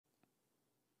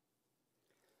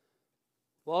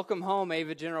Welcome home,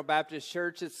 Ava General Baptist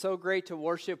Church. It's so great to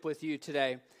worship with you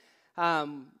today.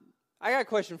 I got a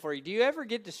question for you. Do you ever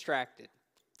get distracted?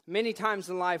 Many times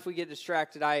in life we get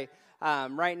distracted.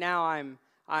 Right now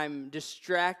I'm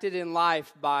distracted in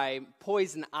life by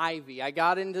poison ivy. I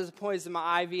got into the poison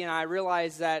ivy and I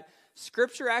realized that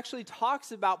Scripture actually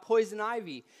talks about poison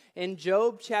ivy. In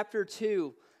Job chapter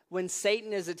 2, when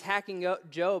Satan is attacking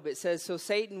Job, it says, "So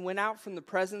Satan went out from the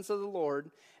presence of the Lord,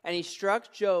 and he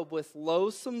struck Job with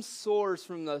loathsome sores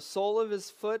from the sole of his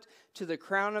foot to the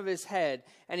crown of his head.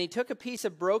 And he took a piece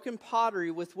of broken pottery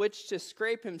with which to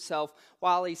scrape himself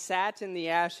while he sat in the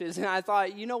ashes." And I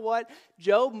thought, you know what?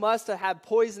 Job must have had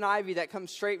poison ivy that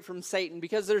comes straight from Satan,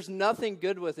 because there's nothing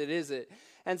good with it, is it?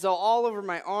 And so all over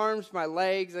my arms, my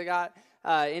legs, I got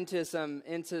into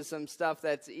some stuff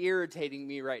that's irritating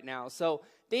me right now. So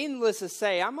needless to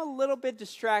say, I'm a little bit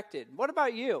distracted. What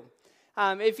about you?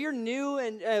 If you're new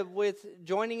and with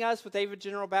joining us with Ava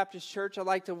General Baptist Church, I'd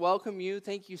like to welcome you.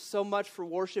 Thank you so much for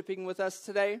worshiping with us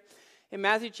today. In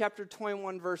Matthew chapter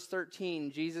 21, verse 13,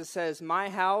 Jesus says, "My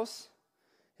house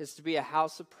is to be a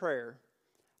house of prayer."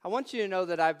 I want you to know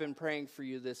that I've been praying for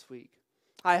you this week.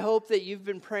 I hope that you've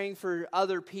been praying for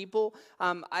other people.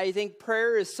 I think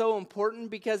prayer is so important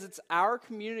because it's our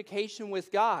communication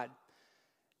with God.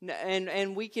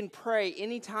 And we can pray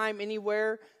anytime,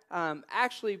 anywhere.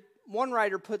 Actually, one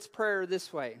writer puts prayer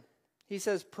this way. He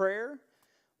says, prayer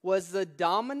was the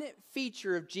dominant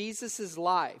feature of Jesus'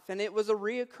 life, and it was a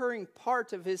reoccurring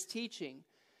part of his teaching.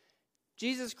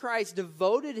 Jesus Christ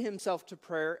devoted himself to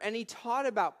prayer, and he taught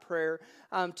about prayer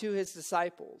to his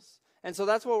disciples. And so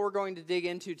that's what we're going to dig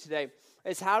into today,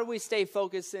 is how do we stay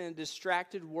focused in a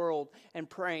distracted world and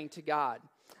praying to God.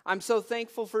 I'm so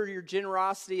thankful for your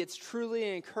generosity. It's truly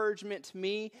an encouragement to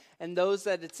me and those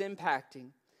that it's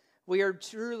impacting. We are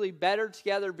truly better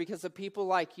together because of people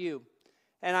like you.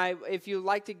 And if you'd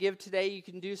like to give today, you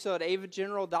can do so at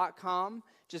avageneral.com.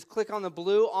 Just click on the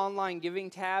blue online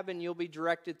giving tab and you'll be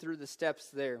directed through the steps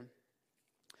there.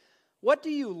 What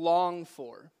do you long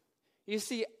for? You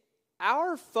see,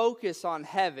 our focus on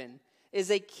heaven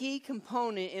is a key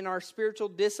component in our spiritual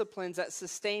disciplines that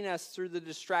sustain us through the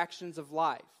distractions of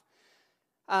life.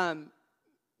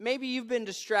 Maybe you've been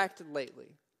distracted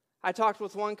lately. I talked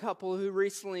with one couple who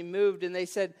recently moved, and they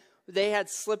said they had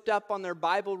slipped up on their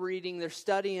Bible reading, their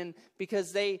studying,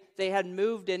 because they had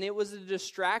moved, and it was a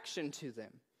distraction to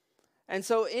them. And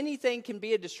so anything can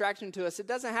be a distraction to us. It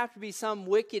doesn't have to be some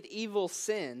wicked, evil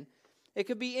sin. It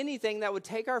could be anything that would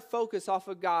take our focus off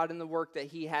of God and the work that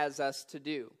he has us to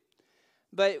do.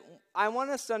 But I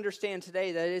want us to understand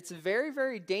today that it's very,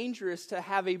 very dangerous to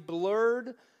have a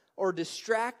blurred or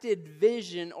distracted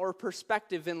vision or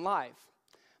perspective in life.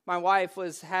 My wife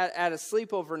had a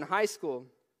sleepover in high school,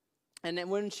 and then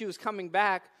when she was coming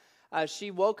back, she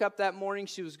woke up that morning.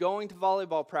 She was going to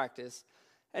volleyball practice,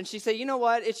 and she said, "You know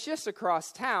what? It's just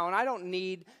across town. I don't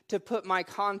need to put my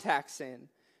contacts in."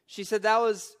 She said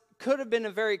could have been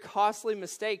a very costly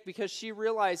mistake, because she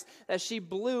realized that she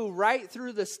blew right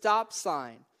through the stop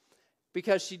sign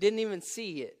because she didn't even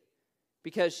see it,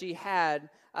 because she had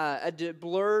a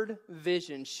blurred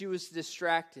vision. She was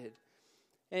distracted.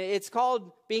 It's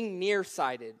called being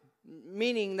nearsighted,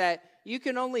 meaning that you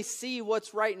can only see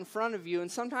what's right in front of you. And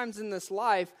sometimes in this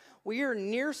life, we are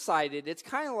nearsighted. It's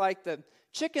kind of like the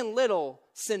Chicken Little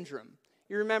syndrome.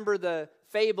 You remember the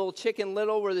fable Chicken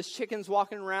Little, where this chicken's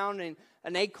walking around and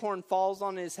an acorn falls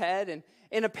on his head, and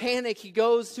in a panic he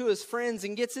goes to his friends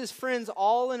and gets his friends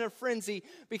all in a frenzy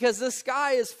because the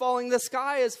sky is falling,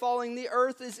 the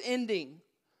earth is ending.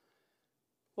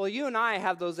 Well, you and I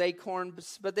have those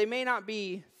acorns, but they may not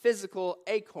be physical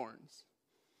acorns.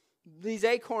 These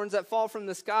acorns that fall from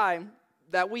the sky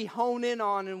that we hone in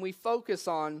on and we focus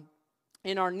on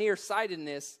in our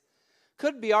nearsightedness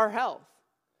could be our health.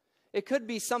 It could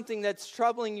be something that's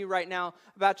troubling you right now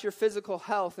about your physical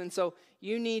health, and so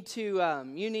you need to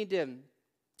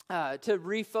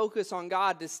refocus on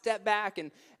God, to step back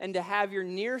and to have your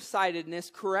nearsightedness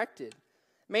corrected.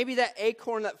 Maybe that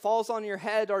acorn that falls on your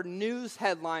head are news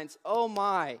headlines. Oh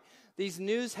my, these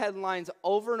news headlines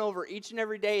over and over each and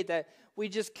every day that we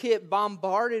just get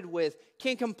bombarded with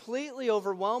can completely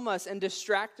overwhelm us and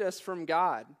distract us from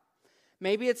God.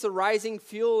 Maybe it's the rising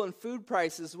fuel and food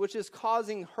prices, which is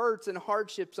causing hurts and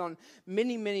hardships on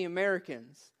many, many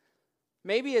Americans.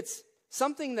 Maybe it's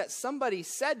something that somebody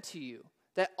said to you,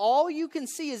 that all you can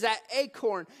see is that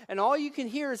acorn, and all you can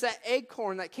hear is that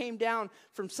acorn that came down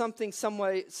from something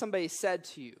somebody said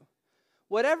to you.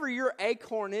 Whatever your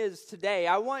acorn is today,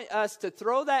 I want us to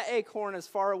throw that acorn as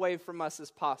far away from us as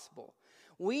possible.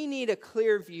 We need a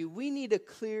clear view. We need a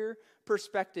clear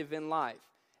perspective in life.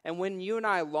 And when you and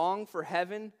I long for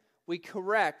heaven, we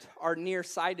correct our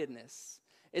nearsightedness.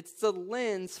 It's the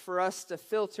lens for us to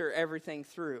filter everything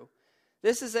through.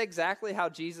 This is exactly how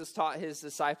Jesus taught his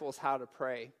disciples how to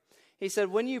pray. He said,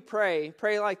 when you pray,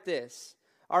 pray like this.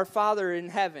 Our Father in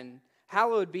heaven,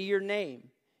 hallowed be your name.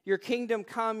 Your kingdom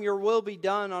come, your will be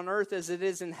done on earth as it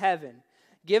is in heaven.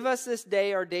 Give us this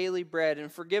day our daily bread,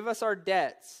 and forgive us our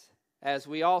debts, as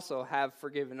we also have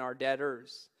forgiven our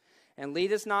debtors. And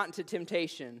lead us not into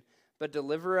temptation, but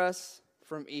deliver us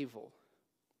from evil.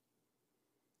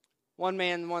 One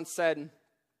man once said,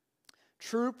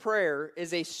 true prayer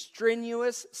is a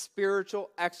strenuous spiritual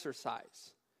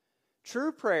exercise.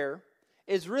 True prayer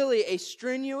is really a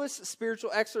strenuous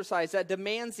spiritual exercise that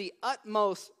demands the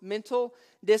utmost mental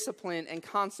discipline and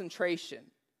concentration.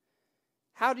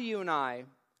 How do you and I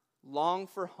long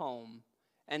for home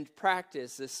and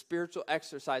practice this spiritual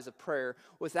exercise of prayer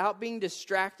without being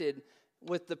distracted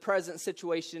with the present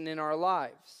situation in our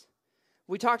lives?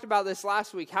 We talked about this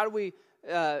last week. How do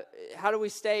we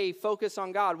stay focused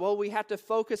on God? Well, we have to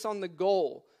focus on the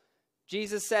goal.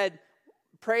 Jesus said,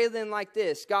 pray then like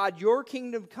this, God, your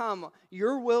kingdom come,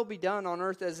 your will be done on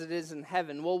earth as it is in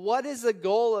heaven. Well, what is the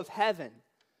goal of heaven?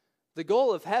 The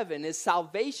goal of heaven is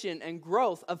salvation and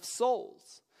growth of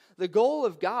souls. The goal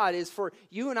of God is for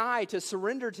you and I to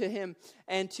surrender to him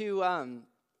and to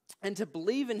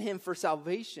believe in him for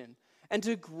salvation and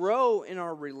to grow in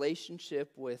our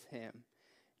relationship with him.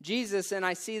 Jesus, and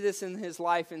I see this in his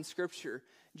life in Scripture,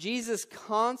 Jesus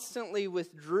constantly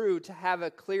withdrew to have a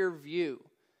clear view.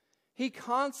 He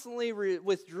constantly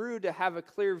withdrew to have a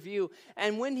clear view.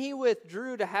 And when he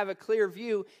withdrew to have a clear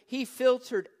view, he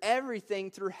filtered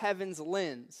everything through heaven's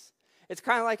lens. It's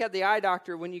kind of like at the eye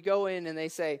doctor when you go in and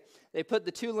they put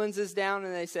the two lenses down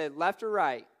and they say left or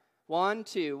right. 1,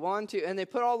 2, 1, 2. And they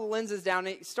put all the lenses down.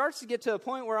 It starts to get to a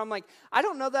point where I'm like, I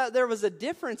don't know that there was a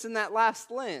difference in that last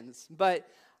lens. But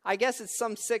I guess it's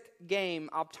some sick game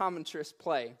optometrists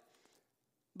play.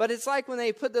 But it's like when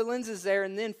they put the lenses there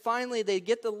and then finally they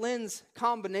get the lens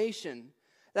combination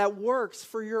that works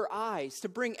for your eyes to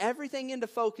bring everything into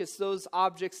focus, those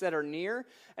objects that are near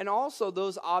and also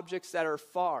those objects that are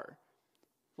far.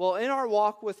 Well, in our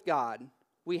walk with God,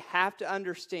 we have to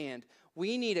understand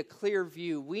we need a clear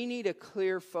view. We need a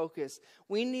clear focus.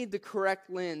 We need the correct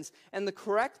lens. And the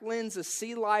correct lens to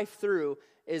see life through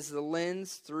is the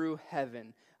lens through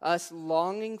heaven. Us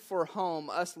longing for home,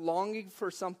 us longing for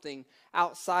something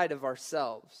outside of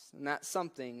ourselves. And that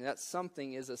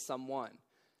something is a someone.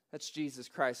 That's Jesus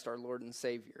Christ, our Lord and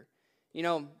Savior. You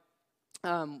know,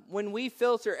 when we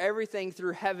filter everything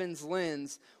through heaven's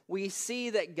lens, we see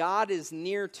that God is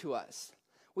near to us.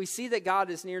 We see that God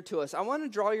is near to us. I want to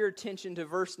draw your attention to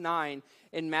verse 9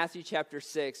 in Matthew chapter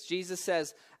 6. Jesus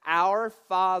says, "Our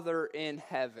Father in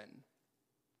heaven."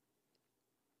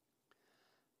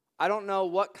 I don't know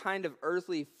what kind of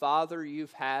earthly father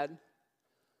you've had,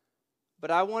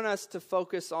 but I want us to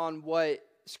focus on what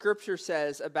Scripture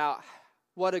says about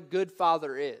what a good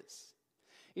father is.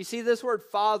 You see, this word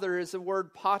father is the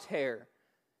word pater.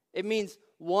 It means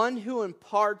one who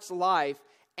imparts life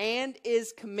and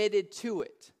is committed to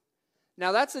it.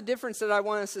 Now, that's the difference that I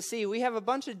want us to see. We have a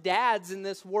bunch of dads in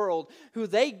this world who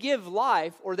they give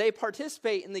life or they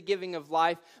participate in the giving of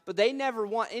life, but they never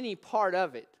want any part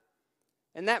of it.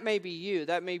 And that may be you.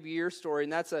 That may be your story.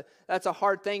 And that's a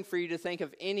hard thing for you to think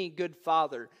of any good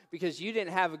father because you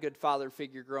didn't have a good father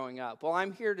figure growing up. Well,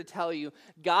 I'm here to tell you,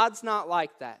 God's not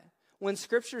like that. When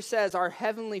Scripture says our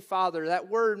Heavenly Father, that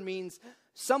word means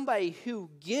somebody who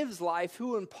gives life,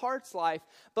 who imparts life,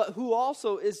 but who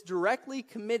also is directly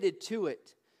committed to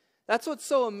it. That's what's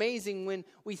so amazing when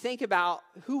we think about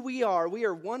who we are. We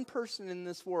are one person in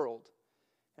this world.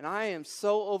 And I am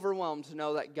so overwhelmed to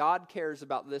know that God cares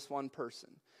about this one person.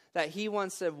 That He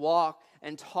wants to walk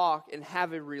and talk and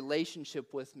have a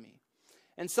relationship with me.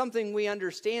 And something we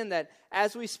understand that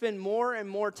as we spend more and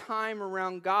more time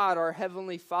around God, our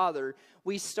Heavenly Father,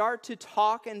 we start to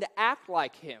talk and to act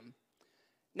like Him.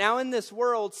 Now in this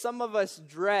world, some of us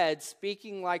dread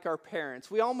speaking like our parents.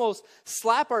 We almost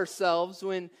slap ourselves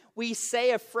when we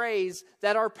say a phrase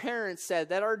that our parents said,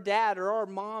 that our dad or our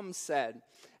mom said.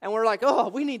 And we're like, oh,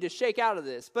 we need to shake out of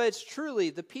this. But it's truly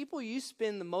the people you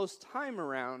spend the most time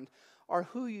around are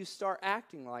who you start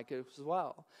acting like as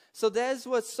well. So that is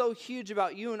what's so huge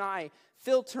about you and I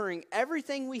filtering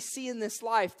everything we see in this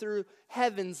life through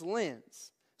heaven's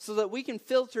lens. So that we can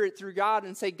filter it through God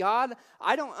and say, God,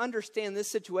 I don't understand this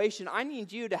situation. I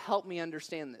need you to help me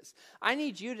understand this. I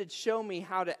need you to show me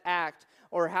how to act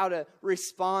or how to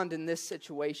respond in this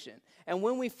situation. And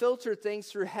when we filter things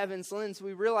through heaven's lens,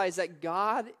 we realize that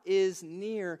God is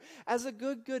near as a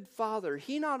good Father.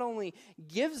 He not only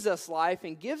gives us life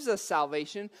and gives us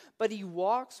salvation, but He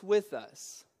walks with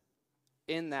us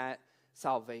in that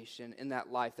salvation, in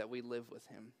that life that we live with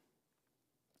Him.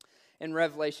 In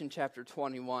Revelation chapter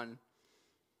 21,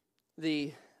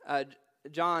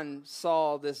 John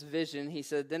saw this vision. He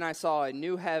said, "Then I saw a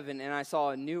new heaven and I saw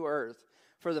a new earth.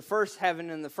 For the first heaven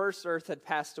and the first earth had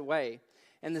passed away,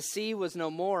 and the sea was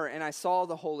no more. And I saw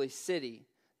the holy city,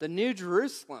 the new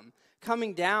Jerusalem,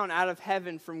 coming down out of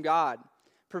heaven from God,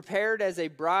 prepared as a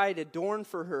bride adorned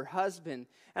for her husband.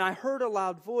 And I heard a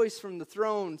loud voice from the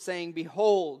throne saying,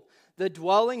 'Behold, the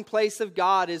dwelling place of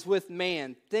God is with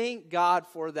man.'" Thank God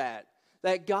for that.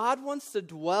 That God wants to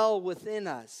dwell within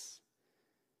us.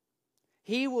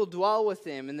 He will dwell with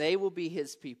them, and they will be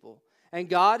His people. And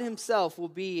God Himself will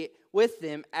be with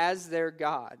them as their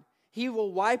God. He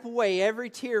will wipe away every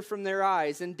tear from their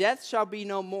eyes, and death shall be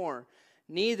no more.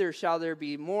 Neither shall there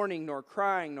be mourning, nor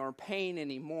crying, nor pain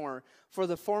anymore, for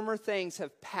the former things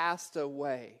have passed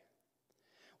away.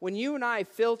 When you and I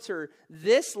filter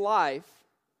this life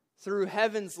through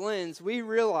heaven's lens, we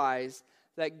realize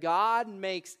that God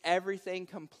makes everything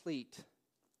complete.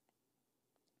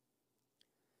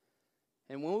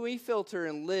 And when we filter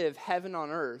and live heaven on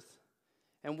earth,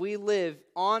 and we live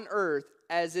on earth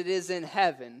as it is in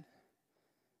heaven,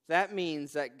 that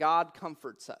means that God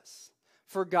comforts us.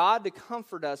 For God to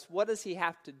comfort us, what does He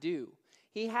have to do?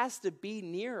 He has to be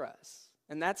near us.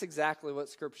 And that's exactly what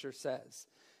Scripture says,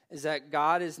 is that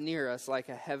God is near us like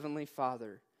a heavenly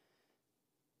Father.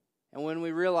 And when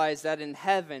we realize that in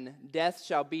heaven, death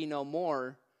shall be no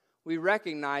more, we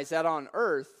recognize that on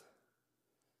earth,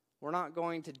 we're not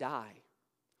going to die.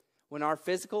 When our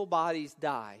physical bodies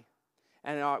die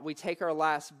and we take our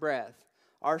last breath,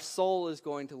 our soul is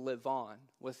going to live on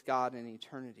with God in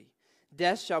eternity.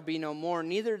 Death shall be no more,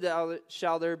 neither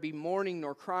shall there be mourning,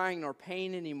 nor crying, nor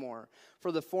pain anymore.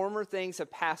 For the former things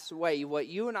have passed away. What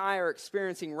you and I are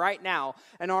experiencing right now,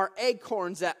 and our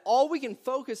acorns, that all we can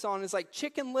focus on is like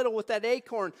Chicken Little with that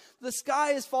acorn. The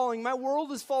sky is falling. My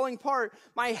world is falling apart.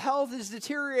 My health is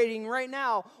deteriorating right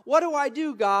now. What do I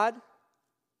do, God?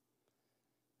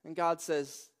 And God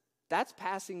says, that's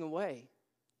passing away.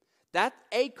 That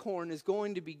acorn is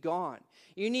going to be gone.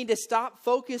 You need to stop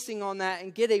focusing on that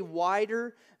and get a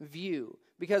wider view.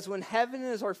 Because when heaven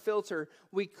is our filter,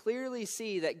 we clearly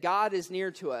see that God is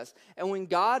near to us. And when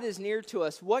God is near to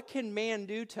us, what can man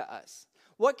do to us?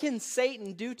 What can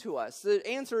Satan do to us? The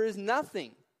answer is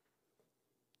nothing.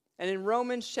 And in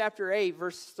Romans chapter 8,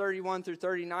 verses 31 through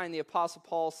 39, the Apostle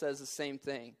Paul says the same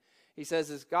thing. He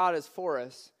says, "As God is for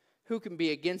us, who can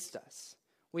be against us?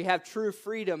 We have true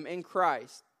freedom in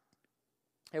Christ."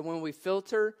 And when we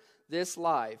filter this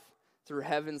life through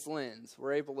heaven's lens,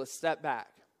 we're able to step back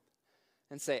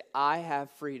and say, I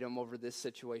have freedom over this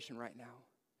situation right now.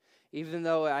 Even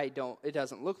though it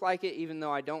doesn't look like it, even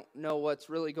though I don't know what's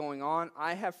really going on,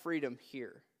 I have freedom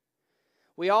here.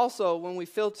 We also, when we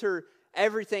filter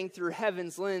everything through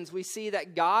heaven's lens, we see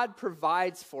that God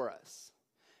provides for us.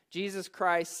 Jesus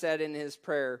Christ said in His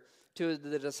prayer to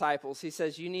the disciples, He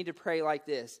says, you need to pray like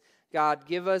this: God,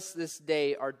 give us this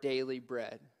day our daily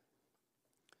bread.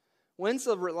 When's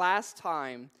the last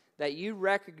time that you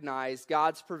recognized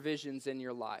God's provisions in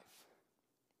your life?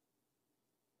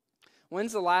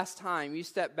 When's the last time you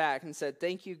stepped back and said,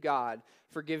 thank you, God,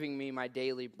 for giving me my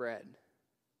daily bread?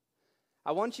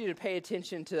 I want you to pay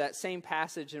attention to that same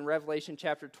passage in Revelation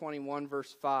chapter 21,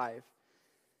 verse 5.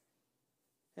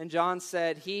 And John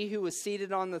said, he who was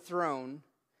seated on the throne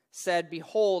said,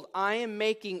 behold, I am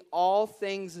making all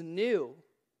things new.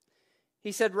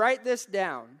 He said, write this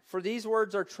down, for these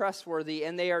words are trustworthy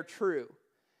and they are true.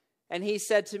 And he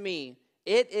said to me,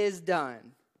 it is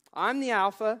done. I'm the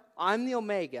Alpha, I'm the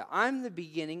Omega, I'm the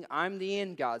beginning, I'm the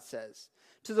end, God says.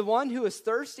 To the one who is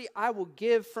thirsty, I will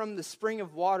give from the spring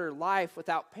of water life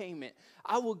without payment.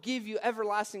 I will give you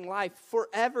everlasting life,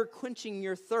 forever quenching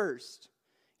your thirst,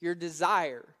 your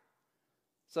desire.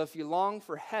 So if you long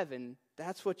for heaven,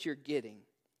 that's what you're getting.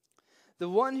 The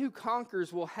one who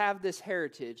conquers will have this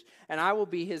heritage, and I will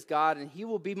be his God, and he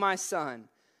will be my son.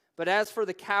 But as for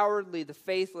the cowardly, the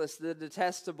faithless, the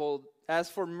detestable,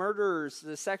 as for murderers,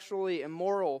 the sexually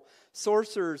immoral,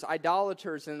 sorcerers,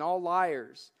 idolaters, and all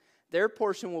liars, their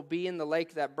portion will be in the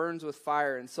lake that burns with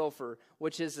fire and sulfur,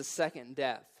 which is the second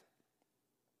death.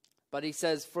 But he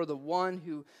says, for the one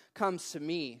who comes to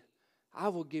me, I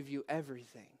will give you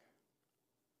everything.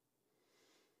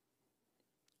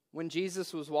 When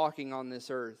Jesus was walking on this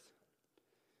earth,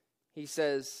 he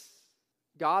says,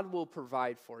 God will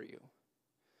provide for you.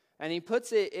 And he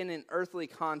puts it in an earthly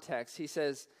context. He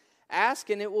says, ask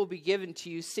and it will be given to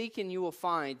you. Seek and you will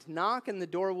find. Knock and the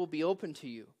door will be open to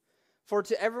you. For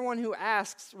to everyone who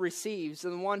asks receives,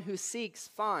 and the one who seeks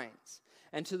finds.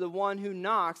 And to the one who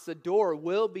knocks, the door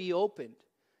will be opened.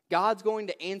 God's going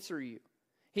to answer you.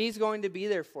 He's going to be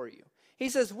there for you. He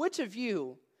says, which of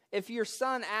you, if your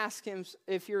son asks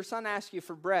you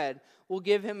for bread, will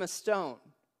give him a stone?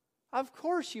 Of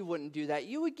course you wouldn't do that.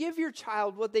 You would give your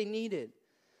child what they needed.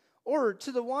 Or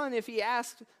to the one, if he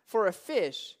asked for a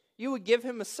fish, you would give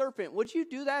him a serpent. Would you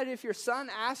do that if your son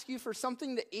asked you for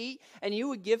something to eat and you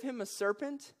would give him a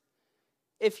serpent?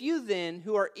 If you then,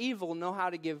 who are evil, know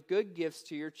how to give good gifts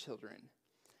to your children,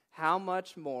 how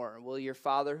much more will your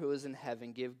Father who is in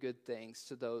heaven give good things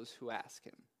to those who ask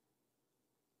him?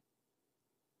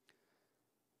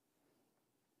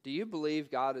 Do you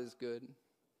believe God is good?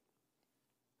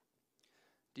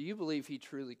 Do you believe he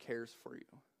truly cares for you?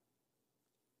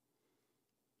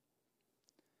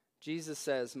 Jesus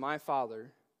says, my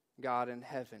Father, God in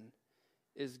heaven,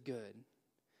 is good.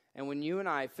 And when you and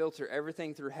I filter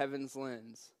everything through heaven's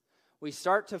lens, we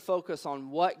start to focus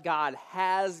on what God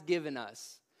has given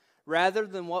us rather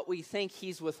than what we think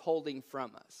he's withholding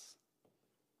from us.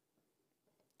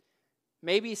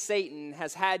 Maybe Satan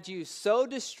has had you so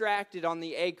distracted on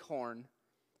the acorn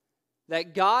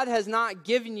that God has not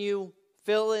given you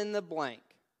fill in the blank.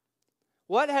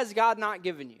 What has God not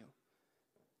given you?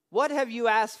 What have you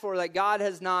asked for that God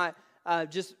has not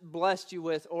just blessed you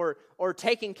with or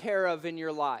taken care of in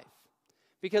your life?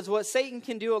 Because what Satan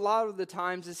can do a lot of the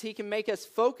times is he can make us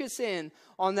focus in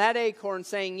on that acorn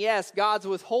saying, yes, God's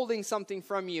withholding something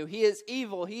from you. He is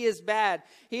evil. He is bad.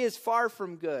 He is far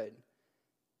from good.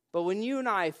 But when you and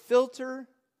I filter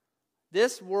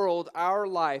this world, our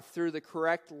life, through the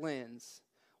correct lens,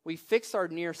 we fix our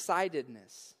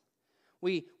nearsightedness.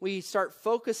 We start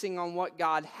focusing on what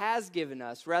God has given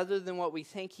us rather than what we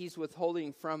think he's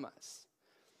withholding from us.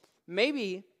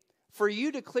 Maybe for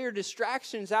you to clear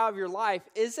distractions out of your life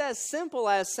is as simple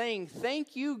as saying,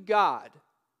 thank you, God.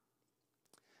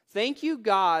 Thank you,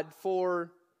 God,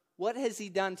 for what has he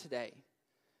done today?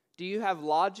 Do you have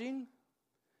lodging?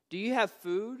 Do you have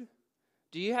food?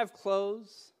 Do you have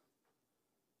clothes?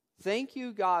 Thank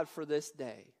you, God, for this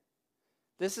day.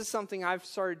 This is something I've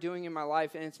started doing in my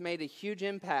life, and it's made a huge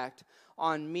impact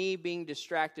on me being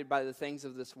distracted by the things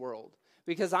of this world.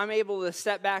 Because I'm able to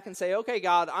step back and say, okay,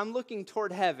 God, I'm looking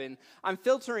toward heaven. I'm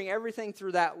filtering everything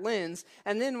through that lens.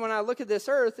 And then when I look at this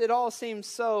earth, it all seems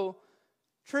so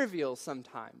trivial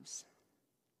sometimes.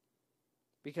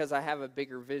 Because I have a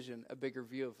bigger vision, a bigger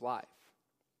view of life.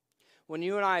 When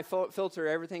you and I filter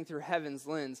everything through heaven's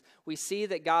lens, we see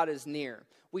that God is near.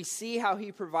 We see how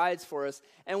he provides for us,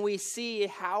 and we see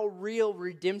how real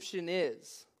redemption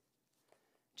is.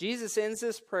 Jesus ends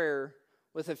this prayer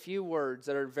with a few words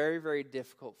that are very, very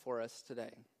difficult for us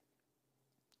today.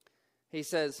 He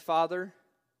says, Father,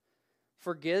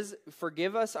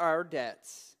 forgive us our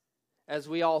debts, as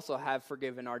we also have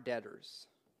forgiven our debtors.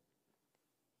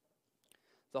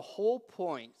 The whole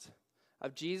point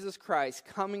of Jesus Christ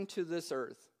coming to this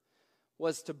earth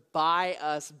was to buy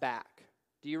us back.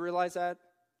 Do you realize that?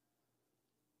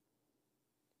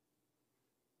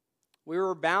 We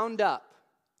were bound up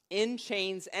in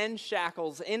chains and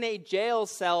shackles in a jail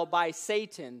cell by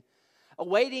Satan,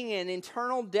 awaiting an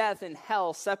eternal death in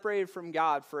hell, separated from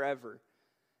God forever,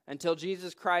 until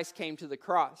Jesus Christ came to the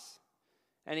cross.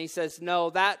 And he says,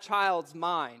 no, that child's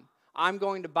mine. I'm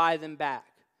going to buy them back.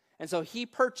 And so he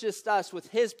purchased us with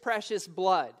his precious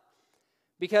blood.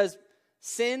 Because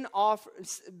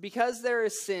there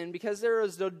is sin, because there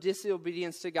is no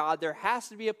disobedience to God, there has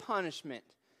to be a punishment.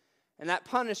 And that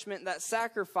punishment, that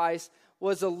sacrifice,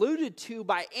 was alluded to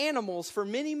by animals for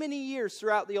many, many years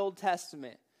throughout the Old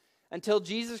Testament. Until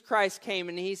Jesus Christ came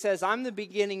and he says, I'm the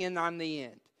beginning and I'm the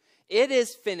end. It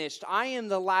is finished. I am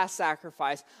the last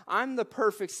sacrifice. I'm the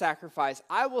perfect sacrifice.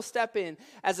 I will step in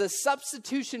as a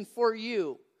substitution for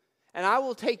you. And I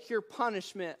will take your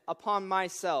punishment upon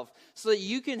myself so that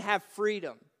you can have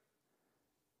freedom.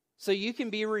 So you can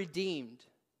be redeemed.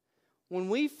 When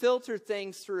we filter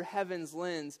things through heaven's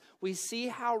lens, we see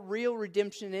how real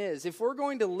redemption is. If we're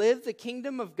going to live the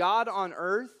kingdom of God on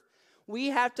earth, we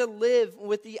have to live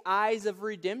with the eyes of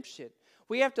redemption.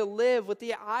 We have to live with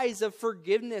the eyes of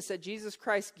forgiveness that Jesus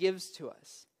Christ gives to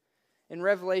us. In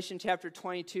Revelation chapter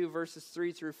 22, verses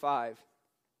 3 through 5.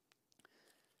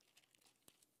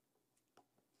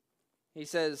 He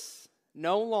says,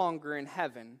 no longer in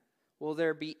heaven will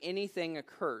there be anything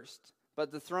accursed,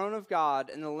 but the throne of God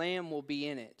and the Lamb will be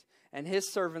in it, and his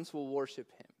servants will worship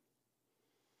him.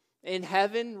 In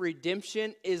heaven,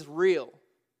 redemption is real.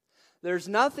 There's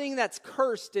nothing that's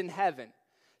cursed in heaven.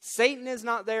 Satan is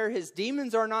not there. His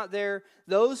demons are not there.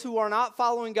 Those who are not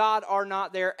following God are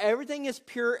not there. Everything is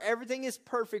pure. Everything is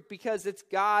perfect because it's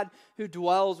God who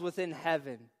dwells within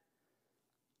heaven.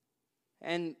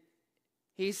 And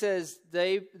he says,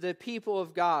 the people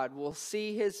of God will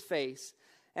see his face,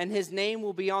 and his name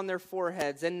will be on their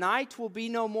foreheads, and night will be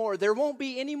no more. There won't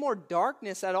be any more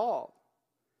darkness at all.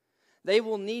 They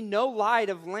will need no light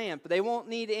of lamp. They won't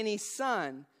need any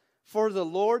sun, for the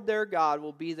Lord their God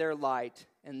will be their light,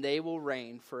 and they will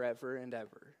reign forever and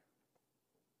ever.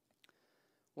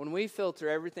 When we filter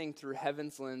everything through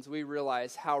heaven's lens, we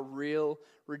realize how real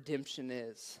redemption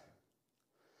is.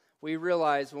 We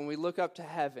realize when we look up to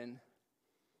heaven,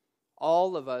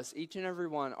 all of us, each and every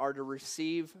one, are to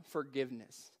receive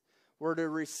forgiveness. We're to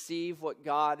receive what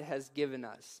God has given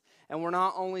us. And we're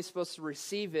not only supposed to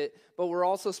receive it, but we're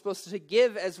also supposed to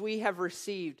give as we have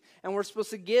received. And we're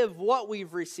supposed to give what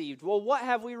we've received. Well, what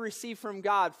have we received from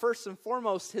God? First and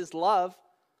foremost, his love,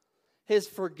 his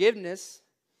forgiveness,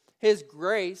 his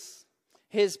grace,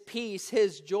 his peace,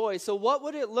 his joy. So what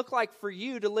would it look like for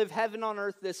you to live heaven on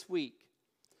earth this week?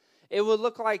 It would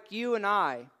look like you and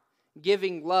I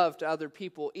giving love to other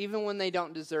people, even when they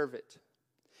don't deserve it.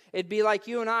 It'd be like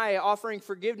you and I offering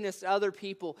forgiveness to other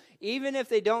people, even if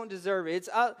they don't deserve it. It's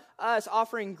us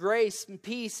offering grace and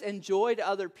peace and joy to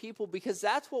other people because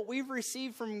that's what we've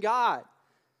received from God.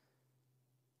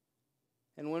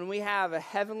 And when we have a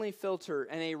heavenly filter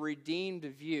and a redeemed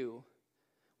view,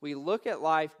 we look at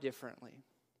life differently.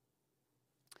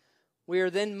 We are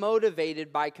then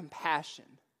motivated by compassion.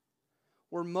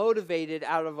 We're motivated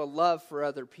out of a love for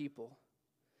other people.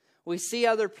 We see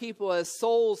other people as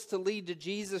souls to lead to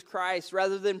Jesus Christ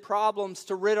rather than problems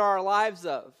to rid our lives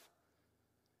of.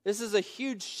 This is a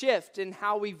huge shift in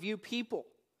how we view people.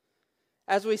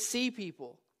 As we see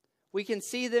people, we can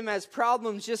see them as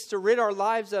problems just to rid our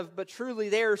lives of, but truly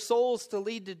they are souls to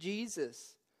lead to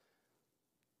Jesus.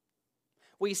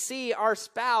 We see our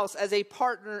spouse as a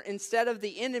partner instead of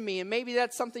the enemy, and maybe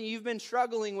that's something you've been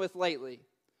struggling with lately.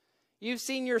 You've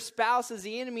seen your spouse as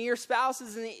the enemy. Your spouse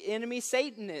is the enemy.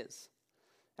 Satan is.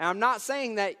 And I'm not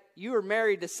saying that you are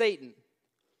married to Satan.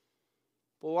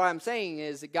 But what I'm saying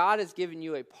is that God has given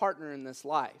you a partner in this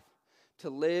life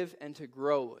to live and to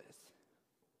grow with.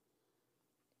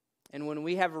 And when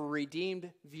we have a redeemed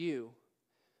view,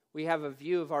 we have a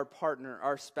view of our partner,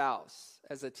 our spouse,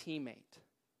 as a teammate.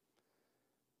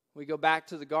 We go back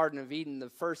to the Garden of Eden. The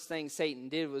first thing Satan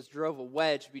did was drove a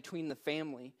wedge between the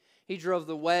family. He drove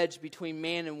the wedge between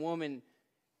man and woman,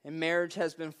 and marriage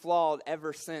has been flawed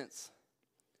ever since.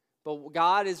 But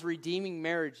God is redeeming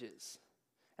marriages,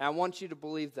 and I want you to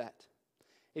believe that.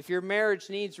 If your marriage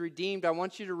needs redeemed, I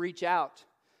want you to reach out.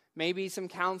 Maybe some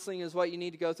counseling is what you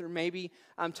need to go through. Maybe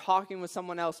I'm talking with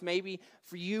someone else. Maybe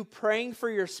for you, praying for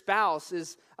your spouse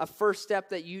is a first step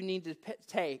that you need to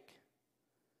take.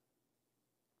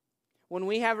 When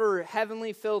we have a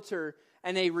heavenly filter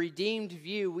and a redeemed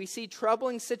view, we see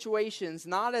troubling situations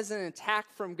not as an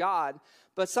attack from God,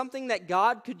 but something that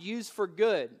God could use for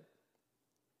good.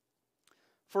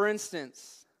 For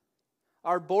instance,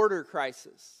 our border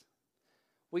crisis.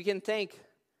 We can think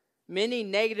many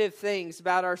negative things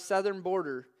about our southern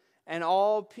border and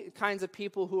all kinds of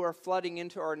people who are flooding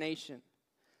into our nation.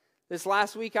 This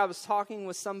last week I was talking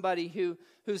with somebody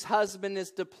whose husband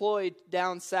is deployed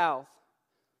down south.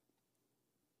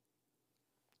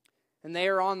 And they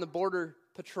are on the border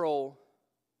patrol.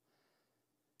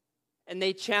 And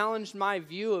they challenged my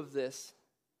view of this.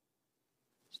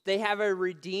 They have a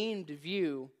redeemed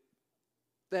view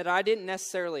that I didn't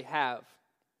necessarily have.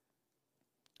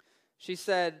 She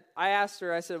said, I asked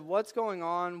her, I said, what's going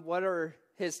on? What are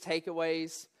his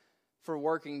takeaways for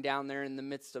working down there in the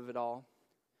midst of it all?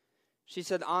 She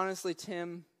said, honestly,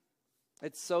 Tim,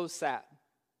 it's so sad.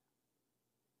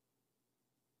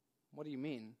 What do you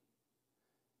mean?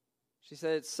 She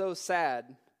said, it's so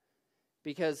sad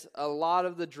because a lot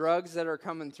of the drugs that are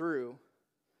coming through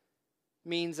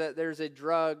means that there's a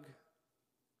drug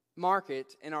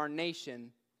market in our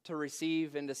nation to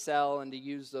receive and to sell and to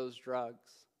use those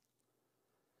drugs.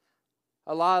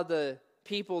 A lot of the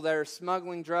people that are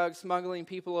smuggling drugs, smuggling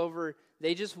people over,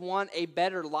 they just want a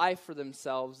better life for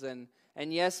themselves. And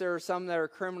yes, there are some that are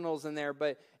criminals in there,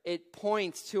 but it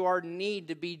points to our need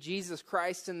to be Jesus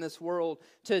Christ in this world,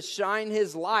 to shine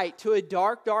his light to a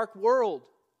dark, dark world.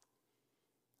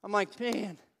 I'm like,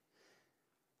 man,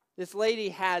 this lady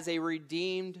has a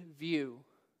redeemed view.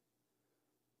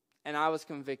 And I was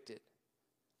convicted.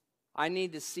 I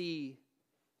need to see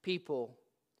people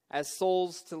as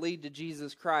souls to lead to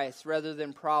Jesus Christ rather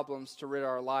than problems to rid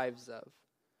our lives of.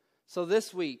 So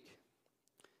this week,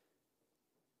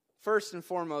 first and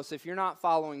foremost, if you're not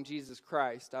following Jesus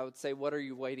Christ, I would say, what are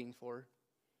you waiting for?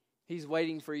 He's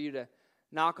waiting for you to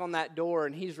knock on that door,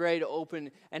 and He's ready to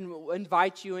open and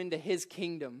invite you into His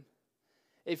kingdom.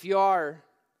 If you are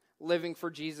living for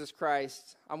Jesus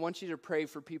Christ, I want you to pray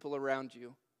for people around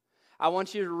you. I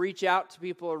want you to reach out to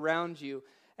people around you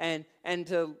and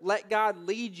to let God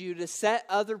lead you to set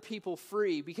other people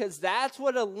free, because that's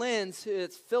what a lens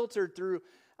that's filtered through,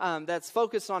 that's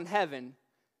focused on heaven.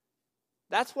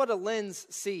 That's what a lens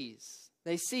sees.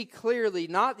 They see clearly,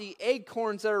 not the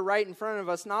acorns that are right in front of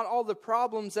us, not all the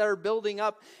problems that are building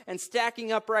up and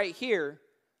stacking up right here,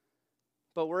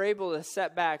 but we're able to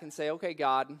step back and say, okay,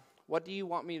 God, what do you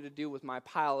want me to do with my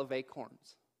pile of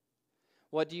acorns?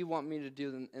 What do you want me to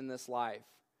do in this life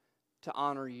to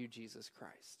honor you, Jesus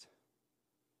Christ?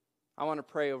 I want to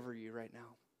pray over you right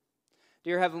now.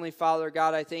 Dear Heavenly Father,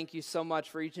 God, I thank you so much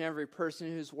for each and every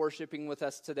person who's worshiping with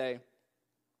us today.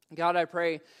 God, I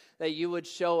pray that you would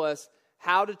show us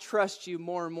how to trust you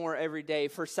more and more every day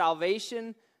for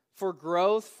salvation, for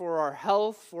growth, for our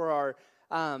health, for our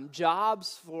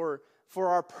jobs, for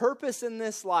our purpose in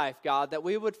this life, God, that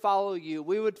we would follow you.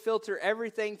 We would filter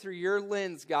everything through your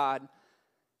lens, God.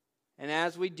 And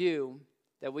as we do,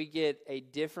 that we get a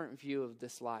different view of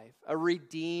this life, a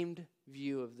redeemed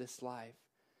view of this life.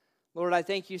 Lord, I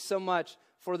thank you so much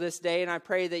for this day, and I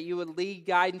pray that you would lead,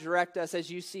 guide, and direct us as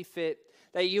you see fit,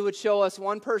 that you would show us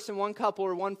one person, one couple,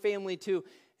 or one family to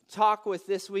talk with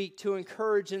this week, to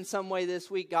encourage in some way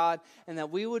this week, God, and that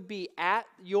we would be at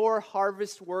your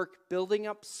harvest work, building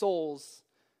up souls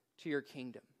to your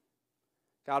kingdom.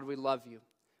 God, we love you.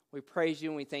 We praise you,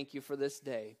 and we thank you for this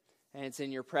day. And it's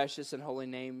in your precious and holy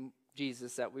name,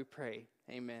 Jesus, that we pray.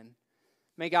 Amen.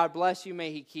 May God bless you,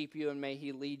 may He keep you, and may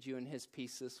He lead you in His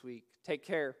peace this week. Take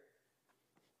care.